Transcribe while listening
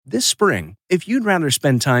This spring, if you'd rather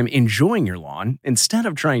spend time enjoying your lawn instead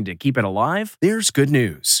of trying to keep it alive, there's good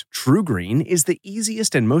news. TruGreen is the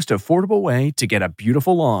easiest and most affordable way to get a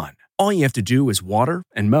beautiful lawn. All you have to do is water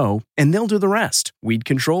and mow, and they'll do the rest. Weed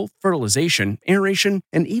control, fertilization, aeration,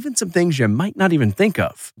 and even some things you might not even think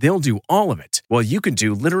of. They'll do all of it, while you can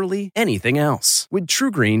do literally anything else. With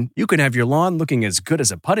TruGreen, you can have your lawn looking as good as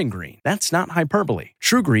a putting green. That's not hyperbole.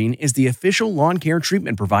 TruGreen is the official lawn care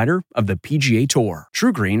treatment provider of the PGA Tour.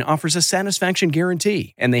 TruGreen offers a satisfaction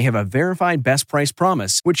guarantee, and they have a verified best price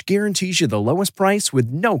promise, which guarantees you the lowest price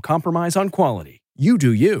with no compromise on quality. You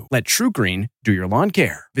do you. Let TruGreen do your lawn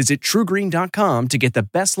care. Visit TruGreen.com to get the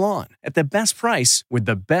best lawn at the best price with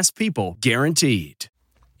the best people guaranteed.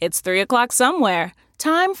 It's 3 o'clock somewhere.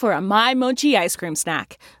 Time for a My Mochi ice cream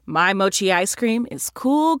snack. My Mochi ice cream is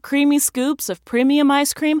cool, creamy scoops of premium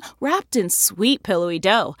ice cream wrapped in sweet, pillowy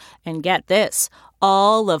dough. And get this,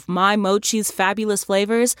 all of My Mochi's fabulous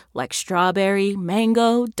flavors like strawberry,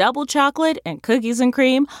 mango, double chocolate, and cookies and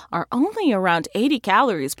cream are only around 80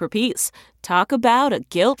 calories per piece. Talk about a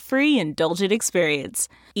guilt-free, indulgent experience.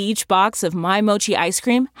 Each box of My Mochi ice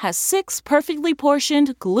cream has 6 perfectly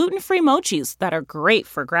portioned, gluten-free mochis that are great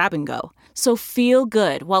for grab and go. So feel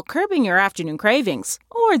good while curbing your afternoon cravings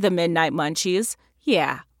or the midnight munchies.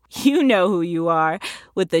 Yeah, you know who you are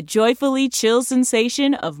with the joyfully chill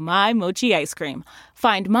sensation of My Mochi ice cream.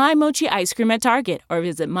 Find My Mochi ice cream at Target or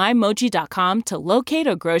visit MyMochi.com to locate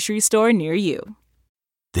a grocery store near you.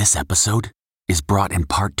 This episode is brought in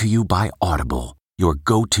part to you by Audible, your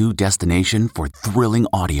go-to destination for thrilling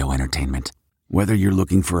audio entertainment. Whether you're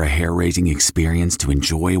looking for a hair-raising experience to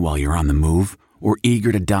enjoy while you're on the move or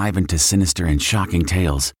eager to dive into sinister and shocking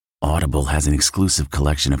tales, Audible has an exclusive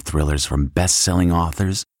collection of thrillers from best-selling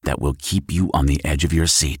authors that will keep you on the edge of your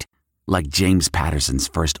seat. Like James Patterson's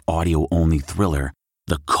first audio-only thriller,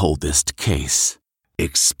 The Coldest Case.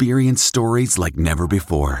 Experience stories like never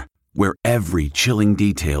before, where every chilling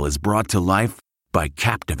detail is brought to life by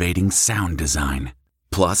captivating sound design.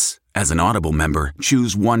 Plus, as an Audible member,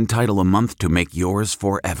 choose one title a month to make yours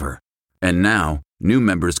forever. And now, new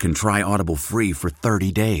members can try Audible free for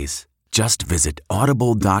 30 days. Just visit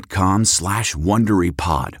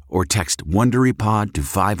audible.com/WonderyPod or text WonderyPod to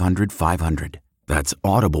 500-500. That's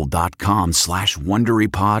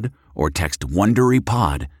audible.com/WonderyPod or text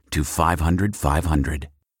WonderyPod to 500-500.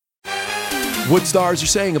 What stars are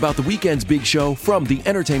saying about the weekend's big show. From the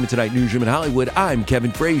Entertainment Tonight newsroom in Hollywood, I'm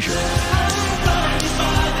Kevin Frazier.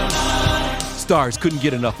 Stars couldn't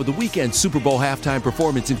get enough of the weekend's Super Bowl halftime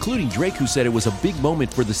performance, including Drake, who said it was a big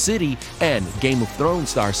moment for the city, and Game of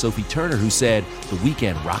Thrones star Sophie Turner, who said, "The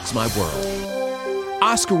weekend rocks my world."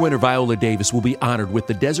 Oscar winner Viola Davis will be honored with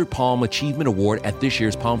the Desert Palm Achievement Award at this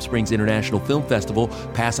year's Palm Springs International Film Festival.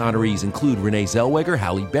 Past honorees include Renee Zellweger,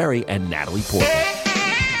 Halle Berry, and Natalie Portman.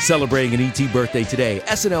 Celebrating an E.T. birthday today,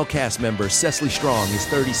 SNL cast member Cecily Strong is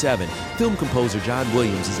 37, film composer John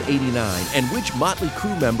Williams is 89, and which Motley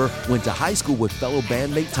Crue member went to high school with fellow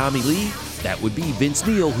bandmate Tommy Lee? That would be Vince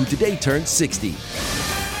Neil, who today turned 60.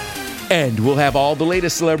 And we'll have all the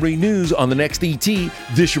latest celebrity news on the next ET.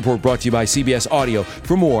 This report brought to you by CBS Audio.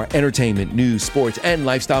 For more entertainment, news, sports, and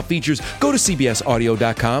lifestyle features, go to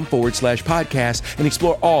cbsaudio.com/podcast and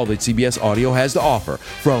explore all that CBS Audio has to offer.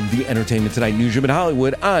 From the Entertainment Tonight newsroom in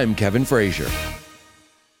Hollywood, I'm Kevin Frazier.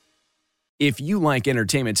 If you like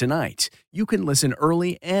Entertainment Tonight, you can listen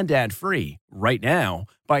early and ad-free right now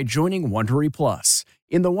by joining Wondery Plus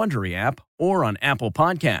in the Wondery app or on Apple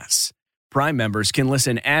Podcasts. Prime members can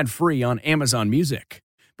listen ad-free on Amazon Music.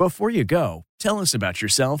 Before you go, tell us about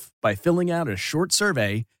yourself by filling out a short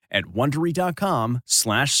survey at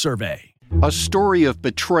Wondery.com/survey. A story of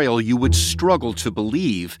betrayal you would struggle to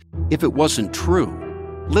believe if it wasn't true.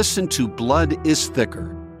 Listen to Blood is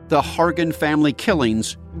Thicker, the Hargan family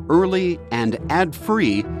killings, early and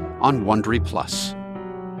ad-free on Wondery Plus.